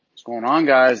What's going on,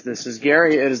 guys? This is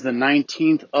Gary. It is the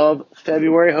 19th of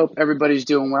February. Hope everybody's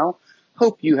doing well.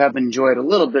 Hope you have enjoyed a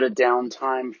little bit of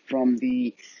downtime from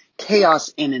the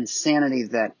chaos and insanity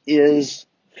that is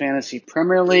Fantasy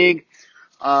Premier League.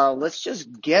 Let's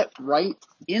just get right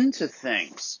into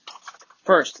things.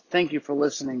 First, thank you for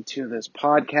listening to this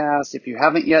podcast. If you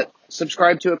haven't yet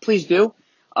subscribed to it, please do.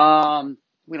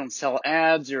 We don't sell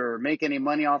ads or make any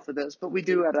money off of this, but we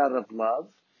do it out of love.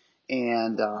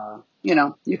 And,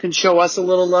 you can show us a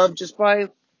little love just by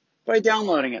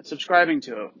downloading it, subscribing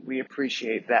to it. We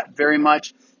appreciate that very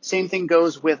much. Same thing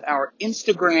goes with our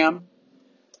Instagram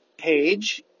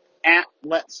page, at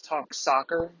Let's Talk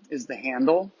Soccer is the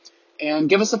handle. And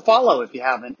give us a follow if you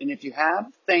haven't. And if you have,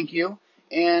 thank you.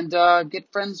 And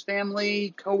get friends,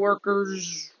 family,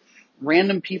 coworkers,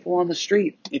 random people on the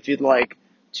street if you'd like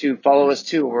to follow us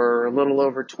too. We're a little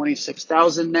over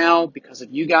 26,000 now because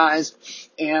of you guys.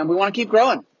 And we want to keep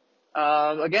growing.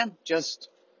 Again, just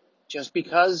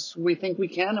because we think we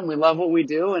can and we love what we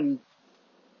do and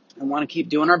want to keep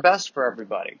doing our best for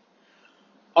everybody.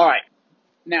 All right.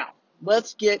 Now,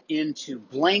 let's get into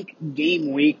blank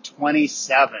game week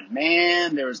 27.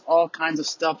 Man, there's all kinds of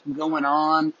stuff going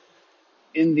on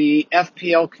in the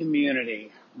FPL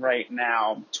community right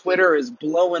now. Twitter is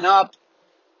blowing up.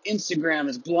 Instagram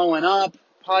is blowing up.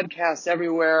 Podcasts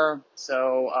everywhere.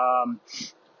 So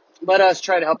let us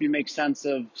try to help you make sense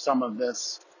of some of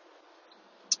this.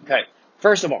 Okay.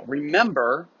 First of all,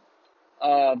 remember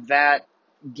that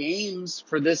games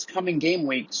for this coming game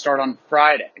week start on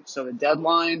Friday. So the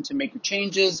deadline to make your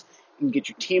changes and get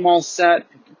your team all set,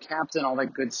 pick your captain, all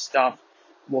that good stuff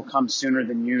will come sooner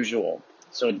than usual.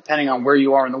 So depending on where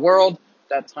you are in the world,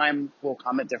 that time will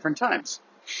come at different times.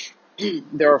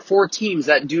 There are 4 teams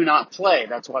that do not play.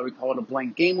 That's why we call it a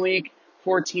blank game week.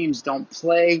 4 teams don't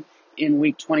play in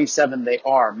week 27. They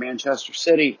are Manchester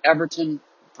City, Everton,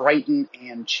 Brighton,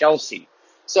 and Chelsea.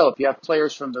 So if you have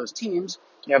players from those teams,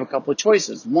 you have a couple of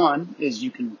choices. One is you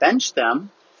can bench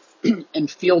them and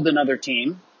field another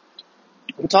team.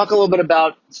 We'll talk a little bit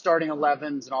about starting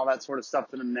 11s and all that sort of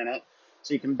stuff in a minute.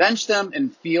 So you can bench them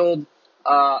and field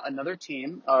another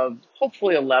team of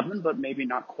hopefully 11, but maybe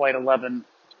not quite 11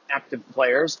 active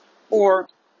players. Or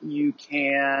you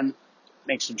can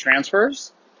make some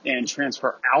transfers and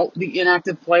transfer out the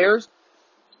inactive players,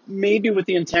 maybe with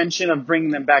the intention of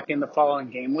bringing them back in the following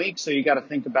game week. So you got to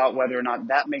think about whether or not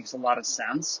that makes a lot of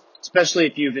sense, especially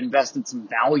if you've invested some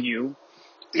value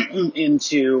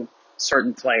into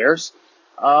certain players.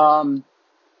 Or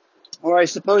I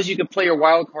suppose you could play your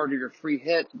wild card or your free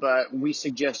hit, but we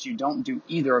suggest you don't do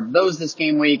either of those this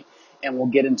game week, and we'll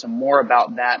get into more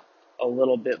about that a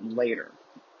little bit later.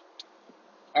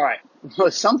 All right, so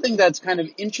something that's kind of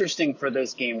interesting for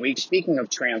this game week, speaking of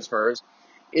transfers,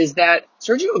 is that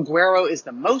Sergio Aguero is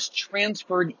the most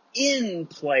transferred in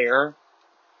player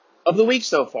of the week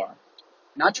so far.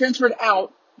 Not transferred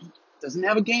out. Doesn't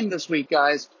have a game this week,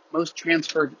 guys. Most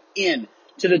transferred in,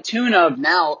 to the tune of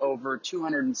now over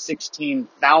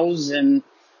 216,000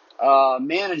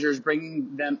 managers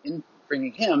bringing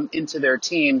him into their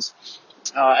teams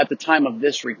at the time of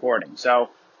this recording. So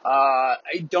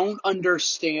I don't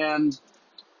understand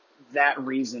that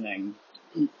reasoning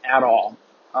at all.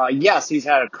 Yes, he's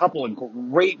had a couple of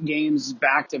great games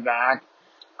back-to-back,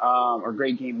 or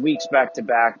great game weeks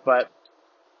back-to-back, but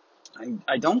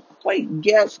I don't quite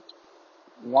get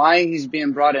why he's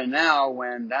being brought in now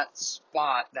when that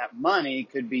spot, that money,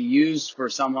 could be used for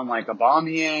someone like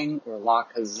Aubameyang or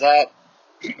Lacazette,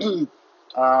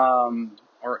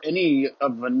 or any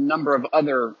of a number of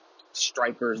other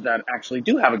strikers that actually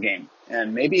do have a game,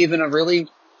 and maybe even a really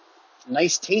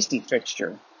nice, tasty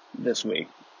fixture this week.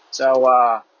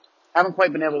 So, haven't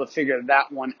quite been able to figure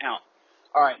that one out.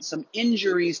 All right, some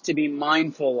injuries to be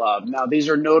mindful of. Now, these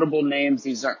are notable names.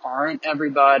 These aren't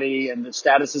everybody, and the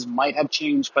statuses might have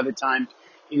changed by the time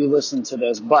you listen to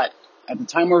this. But at the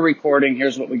time we're recording,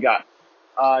 here's what we got.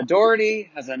 Doherty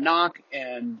has a knock,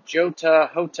 and Jota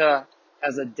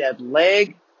has a dead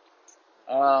leg.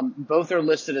 Both are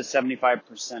listed as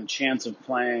 75% chance of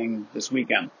playing this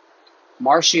weekend.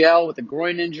 Martial with a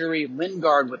groin injury,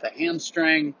 Lingard with a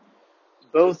hamstring,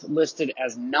 both listed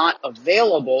as not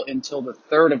available until the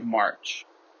 3rd of March.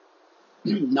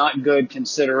 Not good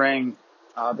considering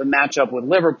the matchup with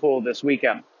Liverpool this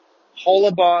weekend.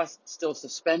 Holebas still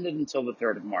suspended until the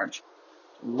 3rd of March.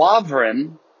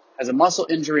 Lovren has a muscle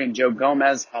injury and Joe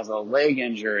Gomez has a leg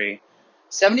injury.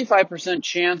 75%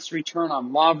 chance return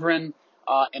on Lovren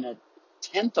and a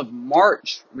 10th of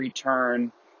March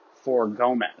return for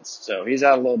Gomez. So he's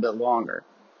out a little bit longer.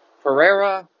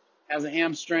 Pereira has a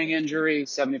hamstring injury,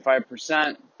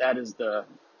 75%. That is the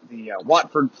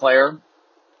Watford player.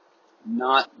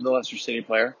 not the Leicester City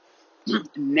player.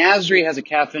 Nasri has a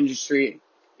calf injury.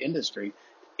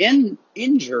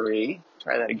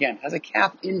 Try that again. Has a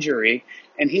calf injury,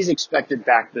 and he's expected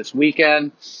back this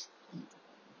weekend.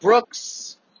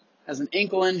 Brooks has an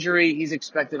ankle injury. He's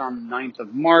expected on the 9th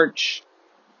of March.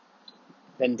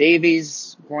 Ben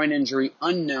Davies, groin injury,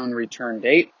 unknown return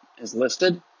date, is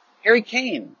listed. Harry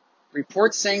Kane,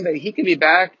 reports saying that he could be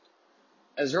back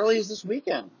as early as this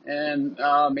weekend and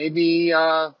maybe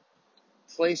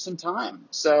play some time.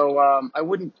 So I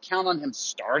wouldn't count on him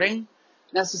starting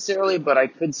necessarily, but I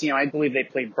could see him. I believe they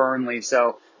played Burnley,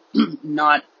 so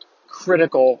not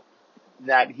critical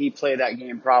that he play that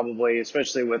game probably,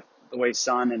 especially with the way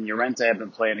Son and Llorente have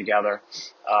been playing together.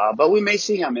 But we may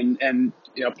see him, and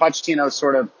Pochettino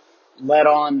sort of led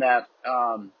on that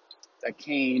that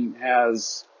Kane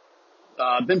has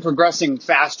been progressing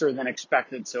faster than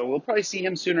expected, so we'll probably see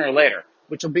him sooner or later,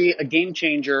 which will be a game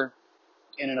changer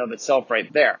in and of itself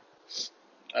right there.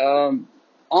 On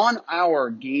our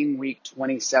Game Week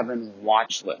 27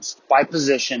 watch list, by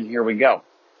position, here we go.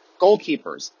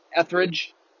 Goalkeepers,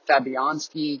 Etheridge,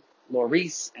 Fabianski,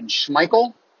 Lloris, and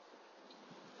Schmeichel.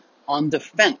 On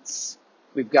defense,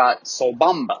 we've got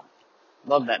Solbamba.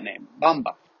 Love that name.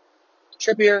 Bamba.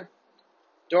 Trippier,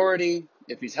 Doherty,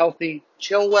 if he's healthy,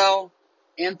 Chilwell,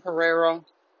 and Pereira,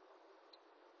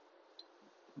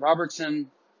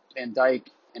 Robertson, Van Dijk,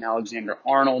 and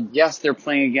Alexander-Arnold. Yes, they're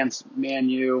playing against Man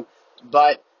U,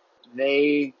 but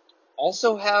they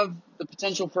also have the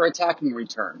potential for attacking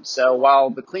returns. So while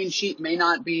the clean sheet may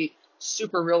not be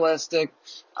super realistic,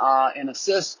 an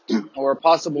assist or a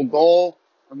possible goal,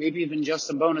 or maybe even just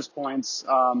some bonus points,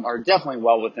 are definitely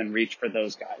well within reach for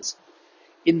those guys.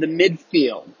 In the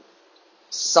midfield,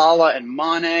 Salah and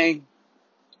Mane,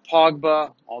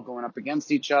 Pogba, all going up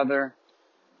against each other.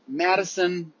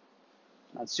 Madison,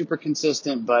 not super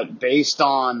consistent, but based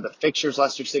on the fixtures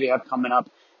Leicester City have coming up,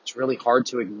 it's really hard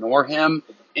to ignore him.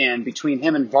 And between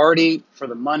him and Vardy for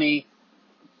the money,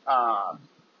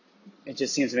 it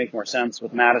just seems to make more sense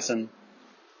with Madison.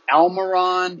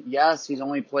 Almiron, yes, he's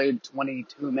only played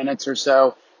 22 minutes or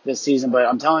so this season, but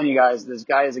I'm telling you guys, this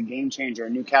guy is a game changer.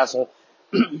 Newcastle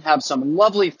have some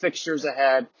lovely fixtures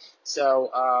ahead. So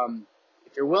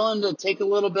if you're willing to take a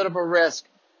little bit of a risk,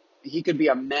 he could be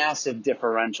a massive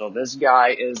differential. This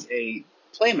guy is a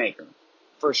playmaker,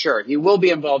 for sure. He will be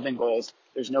involved in goals.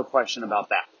 There's no question about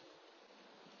that.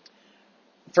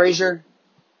 Frazier,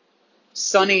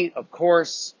 Sonny, of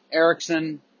course,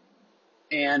 Eriksson,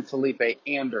 and Felipe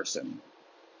Anderson.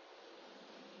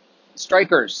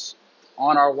 Strikers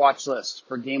on our watch list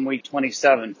for Game Week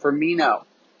 27. Firmino,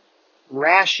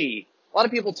 Rashi. A lot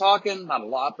of people talking, not a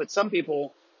lot, but some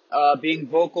people being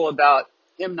vocal about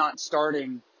him not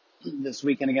starting this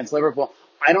weekend against Liverpool.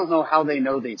 I don't know how they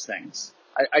know these things.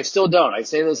 I still don't. I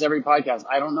say this every podcast.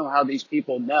 I don't know how these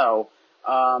people know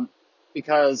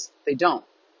because they don't.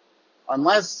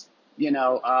 Unless,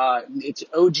 it's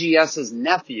OGS's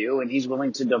nephew and he's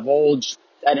willing to divulge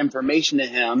that information to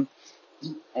him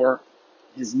or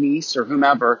his niece or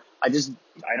whomever. I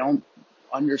don't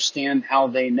understand how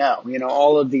they know.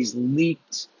 All of these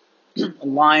leaked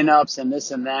lineups and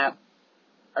this and that.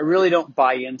 I really don't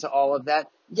buy into all of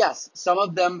that. Yes, some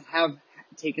of them have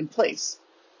taken place.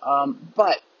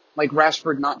 But like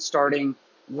Rashford not starting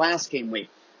last game week.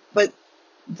 But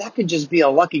that could just be a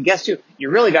lucky guess too.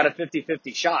 You really got a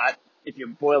 50-50 shot if you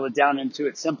boil it down into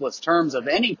its simplest terms of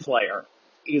any player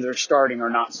either starting or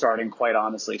not starting, quite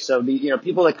honestly. So the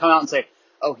people that come out and say,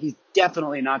 "Oh, he's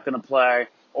definitely not going to play,"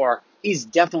 or "He's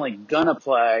definitely going to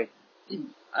play,"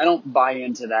 I don't buy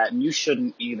into that, and you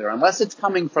shouldn't either, unless it's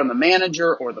coming from the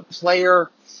manager or the player,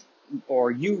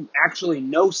 or you actually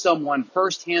know someone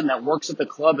firsthand that works at the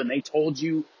club and they told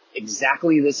you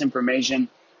exactly this information.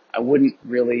 I wouldn't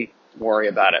really worry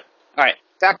about it. All right,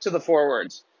 back to the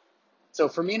forwards. So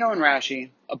Firmino and Rashi,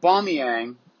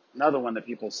 Aubameyang, another one that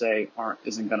people say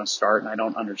isn't going to start, and I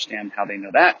don't understand how they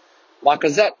know that.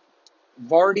 Lacazette,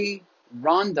 Vardy,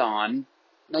 Rondon,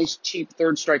 nice cheap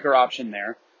third striker option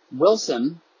there.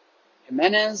 Wilson,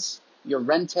 Jimenez,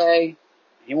 Llorente.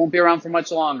 He won't be around for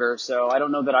much longer, so I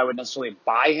don't know that I would necessarily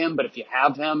buy him, but if you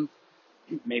have him,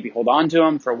 maybe hold on to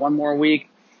him for one more week.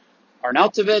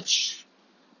 Arnautovic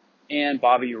and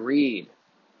Bobby Reed.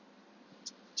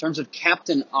 In terms of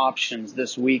captain options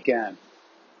this weekend,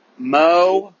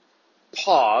 Mo,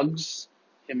 Pogs,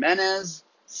 Jimenez,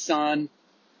 Son,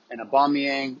 and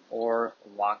Aubameyang or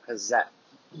Lacazette.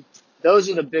 Those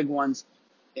are the big ones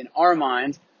in our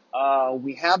mind.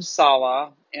 We have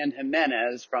Salah and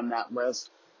Jimenez from that list.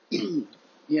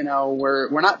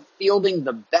 We're not fielding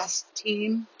the best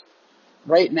team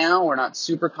right now. We're not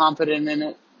super confident in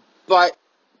it, but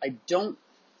I don't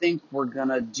think we're going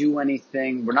to do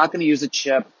anything. We're not going to use a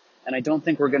chip, and I don't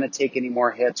think we're going to take any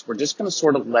more hits. We're just going to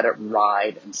sort of let it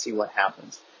ride and see what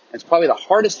happens. And it's probably the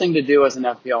hardest thing to do as an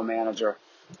FPL manager,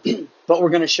 but we're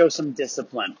going to show some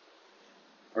discipline,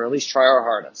 or at least try our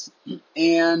hardest.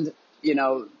 And,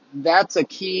 that's a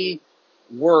key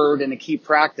word and a key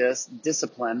practice,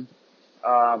 discipline,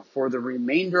 for the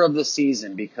remainder of the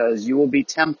season, because you will be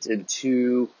tempted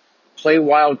to play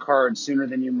wild cards sooner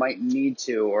than you might need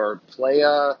to, or play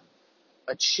a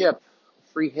chip,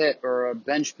 free hit, or a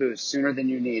bench boost sooner than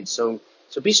you need. So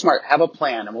be smart, have a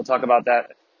plan, and we'll talk about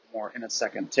that more in a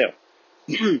second too.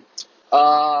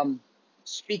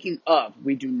 Speaking of,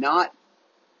 we do not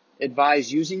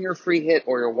advise using your free hit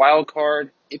or your wild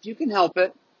card if you can help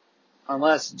it,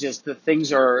 unless just the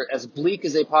things are as bleak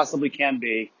as they possibly can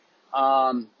be.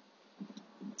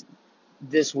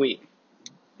 This week,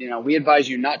 we advise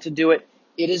you not to do it.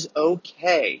 It is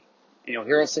okay. And you'll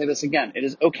hear us say this again. It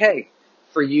is okay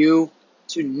for you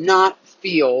to not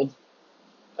field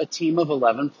a team of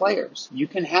 11 players. You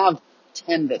can have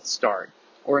 10 that start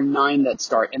or 9 that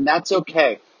start, and that's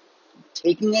okay.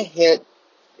 Taking a hit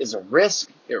is a risk.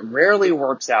 It rarely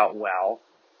works out well.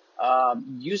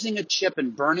 Using a chip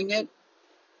and burning it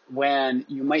when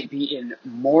you might be in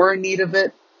more need of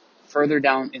it further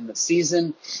down in the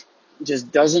season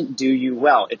just doesn't do you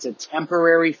well. It's a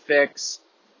temporary fix,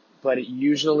 but it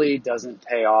usually doesn't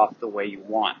pay off the way you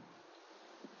want.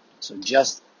 So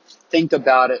just think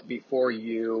about it before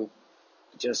you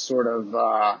just sort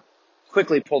of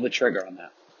quickly pull the trigger on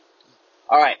that.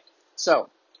 All right, so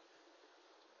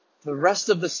the rest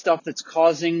of the stuff that's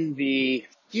causing the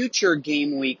future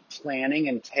game week planning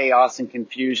and chaos and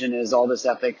confusion is all this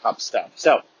FA Cup stuff.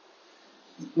 So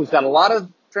we've got a lot of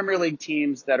Premier League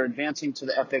teams that are advancing to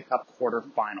the FA Cup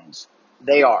quarterfinals.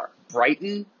 They are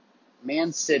Brighton,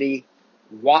 Man City,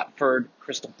 Watford,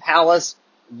 Crystal Palace,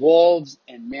 Wolves,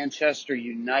 and Manchester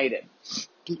United.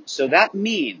 So that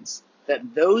means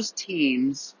that those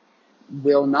teams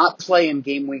will not play in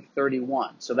game week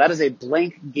 31. So that is a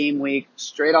blank game week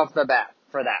straight off the bat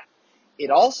for that. It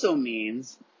also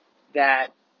means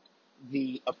that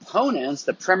the opponents,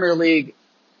 the Premier League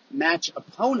match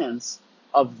opponents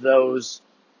of those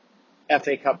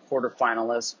FA Cup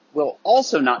quarterfinalists will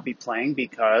also not be playing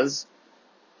because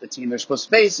the team they're supposed to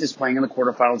face is playing in the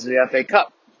quarterfinals of the FA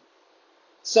Cup.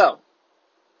 So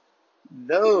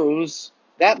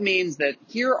that means that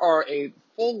here are a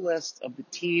full list of the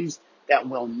teams that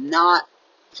will not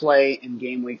play in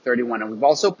game week 31. And we've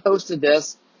also posted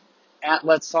this at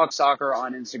Let's Talk Soccer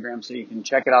on Instagram, so you can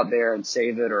check it out there and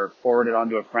save it or forward it on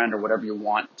to a friend or whatever you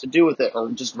want to do with it, or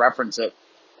just reference it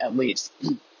at least.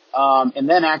 And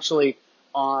then actually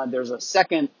there's a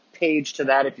second page to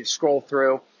that if you scroll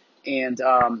through, and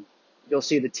you'll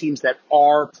see the teams that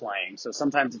are playing. So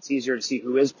sometimes it's easier to see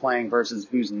who is playing versus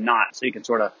who's not, so you can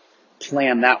sort of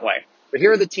plan that way. But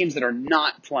here are the teams that are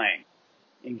not playing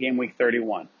in game week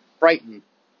 31. Brighton,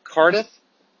 Cardiff,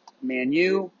 Man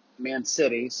U, Man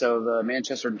City, so the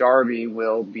Manchester Derby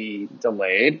will be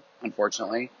delayed,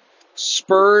 unfortunately.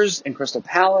 Spurs and Crystal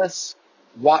Palace,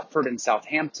 Watford and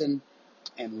Southampton,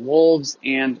 and Wolves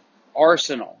and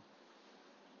Arsenal.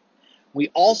 We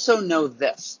also know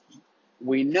this.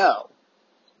 We know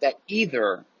that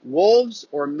either Wolves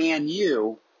or Man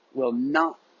U will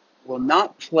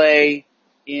not play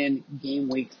in game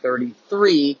week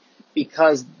 33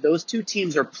 because those two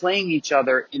teams are playing each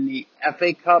other in the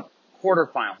FA Cup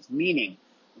quarterfinals, meaning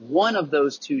one of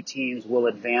those two teams will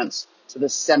advance to the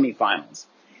semifinals.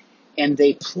 And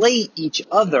they play each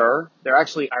other. They're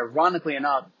actually, ironically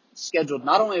enough, scheduled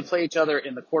not only to play each other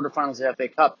in the quarterfinals of the FA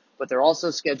Cup, but they're also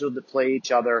scheduled to play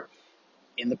each other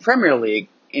in the Premier League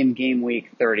in game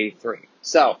week 33.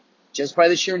 So, just by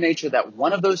the sheer nature that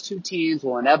one of those two teams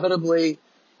will inevitably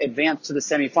advance to the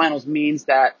semifinals means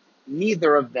that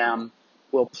neither of them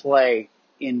will play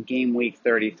in game week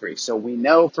 33. So we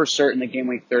know for certain that game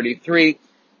week 33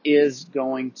 is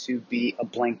going to be a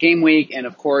blank game week. And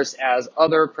of course, as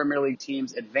other Premier League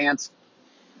teams advance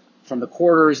from the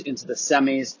quarters into the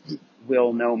semis,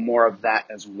 we'll know more of that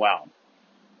as well.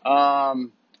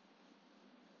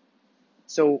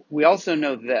 So we also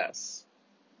know this,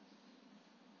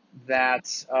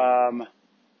 that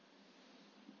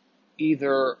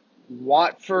either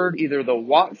the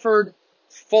Watford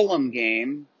Fulham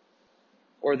game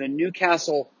or the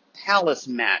Newcastle Palace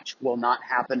match will not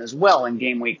happen as well in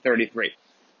game week 33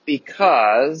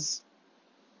 because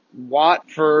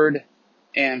Watford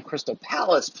and Crystal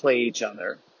Palace play each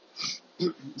other.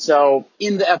 So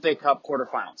in the FA Cup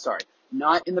quarterfinals,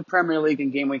 not in the Premier League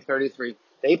in game week 33.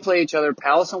 They play each other.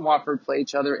 Palace and Watford play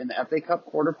each other in the FA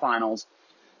Cup quarterfinals.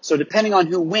 So depending on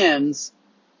who wins,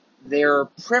 their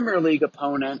Premier League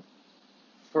opponent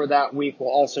for that week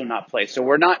will also not play. So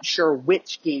we're not sure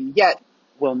which game yet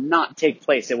will not take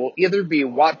place. It will either be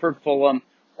Watford Fulham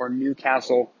or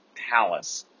Newcastle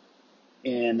Palace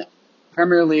in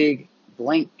Premier League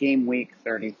blank game week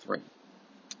 33.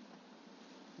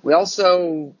 We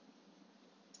also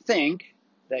think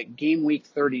that game week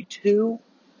 32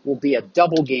 will be a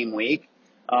double game week.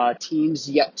 Teams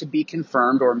yet to be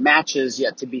confirmed or matches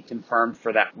yet to be confirmed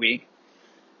for that week.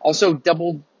 Also,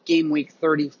 double game week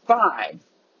 35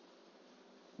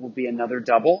 will be another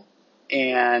double.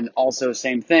 And also,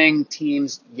 same thing,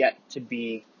 teams yet to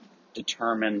be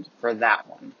determined for that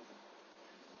one.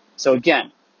 So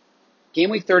again, game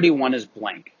week 31 is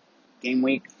blank. Game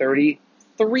week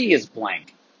 33 is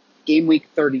blank. Game week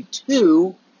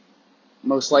 32,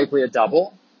 most likely a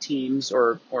double, teams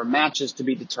or matches to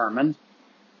be determined.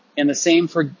 And the same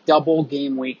for double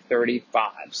game week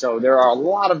 35. So there are a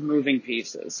lot of moving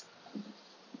pieces.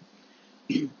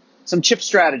 Some chip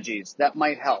strategies that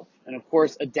might help. And of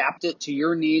course, adapt it to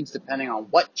your needs depending on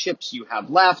what chips you have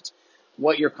left,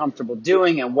 what you're comfortable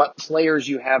doing, and what players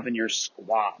you have in your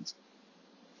squads.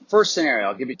 First scenario,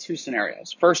 I'll give you two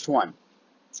scenarios. First one,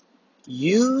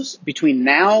 use between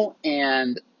now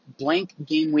and blank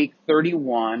game week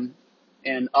 31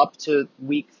 and up to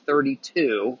week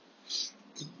 32,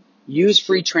 use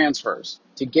free transfers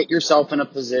to get yourself in a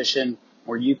position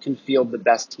where you can field the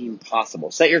best team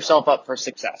possible. Set yourself up for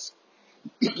success.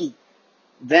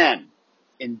 Then,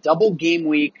 in double game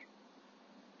week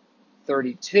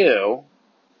 32,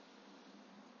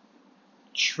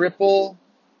 triple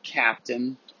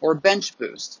captain or bench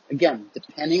boost. Again,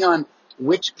 depending on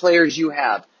which players you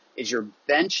have. Is your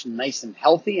bench nice and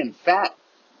healthy and fat?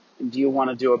 And do you want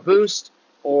to do a boost?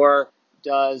 Or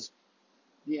does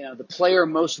the player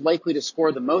most likely to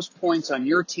score the most points on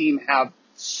your team have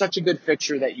such a good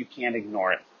fixture that you can't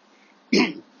ignore it?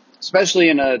 Especially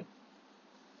in a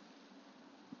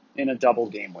double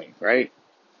game week, right?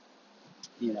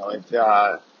 If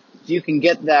you can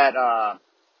get that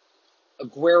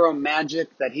Aguero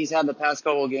magic that he's had the past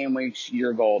couple of game weeks,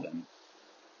 you're golden.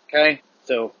 Okay?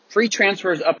 So free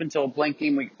transfers up until blank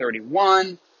game week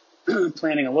 31,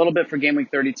 planning a little bit for game week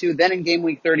 32. Then in game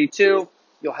week 32,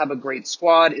 you'll have a great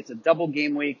squad. It's a double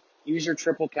game week. Use your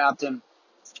triple captain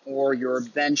or your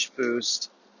bench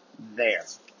boost there.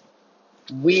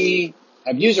 We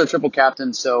have used our triple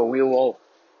captain, so we will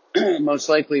most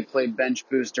likely play bench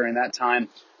boost during that time.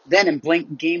 Then in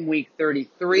blank game week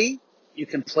 33, you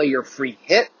can play your free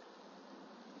hit.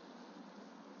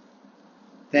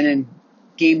 Then in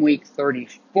game week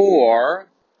 34,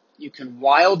 you can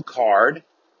wild card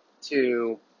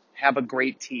to have a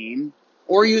great team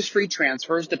or use free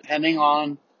transfers depending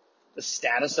on the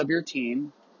status of your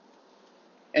team.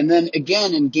 And then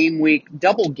again in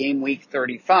double game week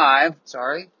 35, it's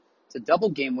a double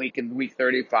game week in week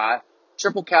 35,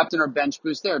 triple captain or bench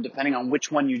boost there, depending on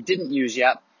which one you didn't use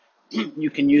yet, you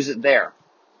can use it there.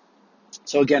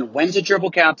 So again, when to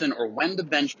triple captain or when to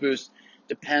bench boost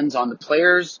depends on the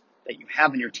players that you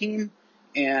have in your team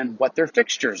and what their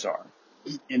fixtures are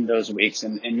in those weeks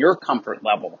and your comfort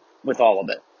level with all of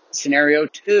it. Scenario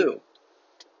 2,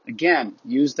 again,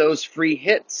 use those free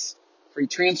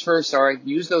transfers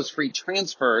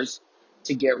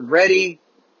to get ready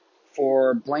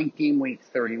for blank game week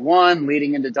 31,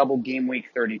 leading into double game week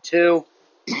 32.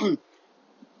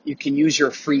 You can use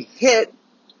your free hit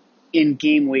in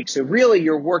game week. So really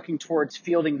you're working towards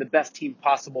fielding the best team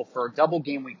possible for double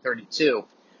game week 32.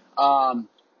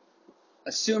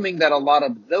 Assuming that a lot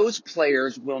of those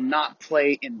players will not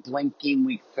play in blank game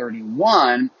week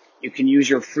 31, you can use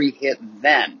your free hit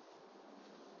then.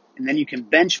 And then you can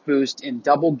bench boost in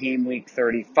double game week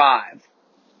 35.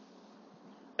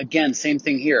 Again, same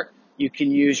thing here. You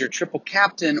can use your triple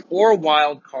captain or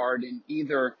wild card in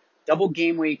either double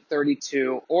game week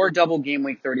 32 or double game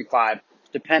week 35,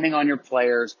 depending on your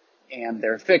players and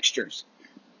their fixtures.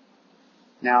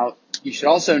 Now, you should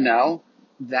also know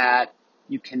that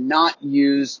you cannot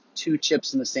use two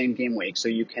chips in the same game week. So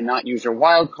you cannot use your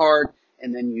wild card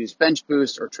and then use bench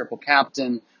boost or triple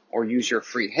captain or use your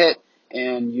free hit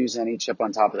and use any chip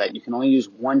on top of that. You can only use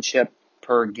one chip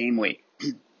per game week.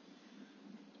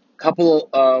 Couple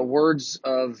words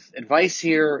of advice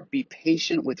here. Be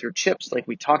patient with your chips like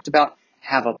we talked about.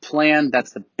 Have a plan.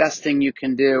 That's the best thing you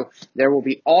can do. There will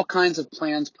be all kinds of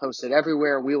plans posted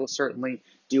everywhere. We will certainly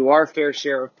do our fair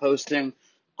share of posting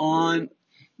on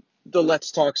the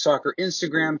Let's Talk Soccer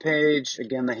Instagram page.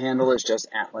 Again, the handle is just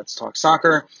 @Let's Talk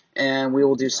Soccer. And we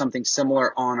will do something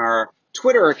similar on our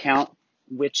Twitter account,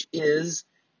 which is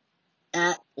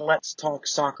at Let's Talk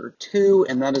Soccer 2,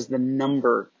 and that is the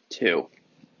number 2.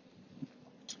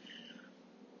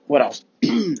 What else?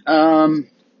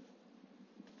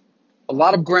 A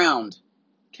lot of ground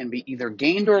can be either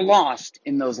gained or lost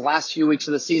in those last few weeks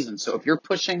of the season. So if you're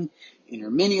pushing in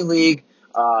your mini league,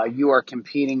 you are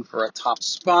competing for a top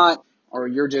spot, or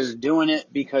you're just doing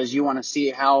it because you want to see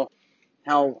how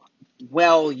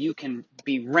well you can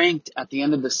be ranked at the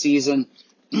end of the season.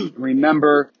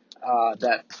 Remember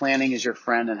that planning is your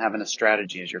friend and having a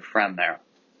strategy is your friend there.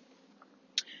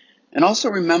 And also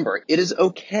remember, it is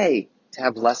okay to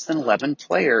have less than 11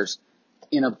 players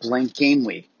in a blank game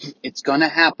week. It's going to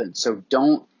happen, so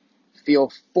don't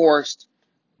feel forced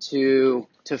to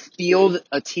field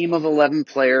a team of 11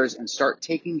 players and start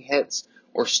taking hits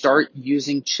or start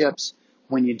using chips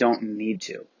when you don't need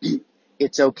to.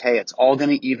 It's okay. It's all going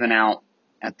to even out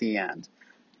at the end.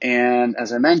 And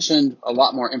as I mentioned, a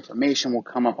lot more information will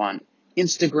come up on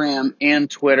Instagram and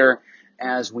Twitter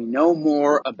as we know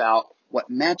more about what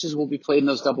matches will be played in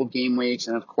those double game weeks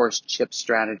and, of course, chip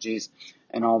strategies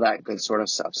and all that good sort of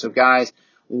stuff. So, guys,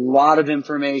 a lot of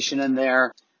information in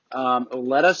there.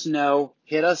 Let us know.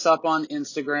 Hit us up on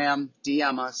Instagram.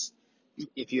 DM us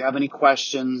if you have any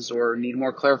questions or need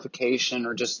more clarification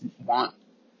or just want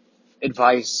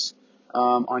advice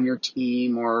on your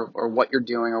team or what you're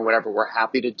doing or whatever. We're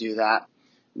happy to do that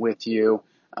with you.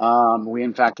 We,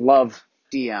 in fact, love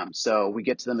DMs, so we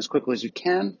get to them as quickly as we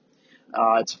can.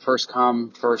 It's a first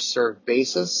come, first served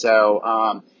basis.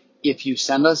 So if you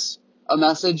send us a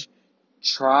message,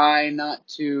 try not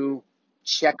to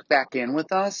check back in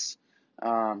with us.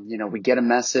 We get a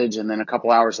message and then a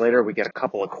couple hours later we get a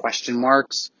couple of question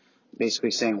marks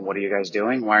basically saying, what are you guys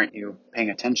doing? Why aren't you paying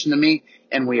attention to me?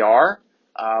 And we are.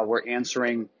 We're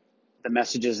answering the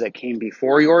messages that came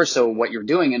before yours. So what you're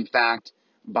doing, in fact,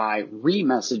 by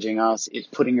re-messaging us is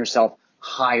putting yourself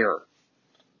higher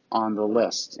on the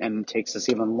list, and it takes us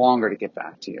even longer to get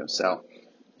back to you. So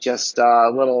just a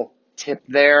little tip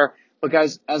there. But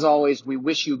guys, as always, we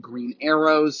wish you green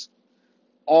arrows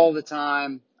all the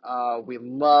time. We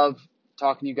love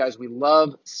talking to you guys. We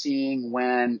love seeing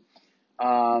when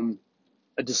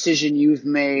a decision you've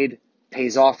made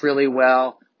pays off really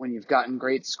well, when you've gotten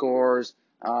great scores,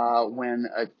 when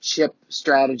a chip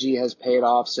strategy has paid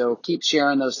off. So keep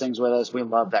sharing those things with us. We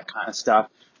love that kind of stuff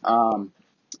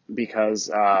because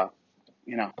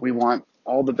we want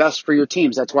all the best for your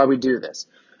teams. That's why we do this.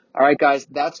 All right, guys,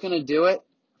 that's going to do it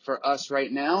for us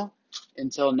right now.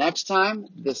 Until next time,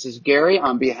 this is Gary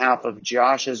on behalf of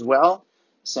Josh as well,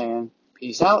 saying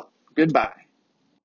peace out. Goodbye.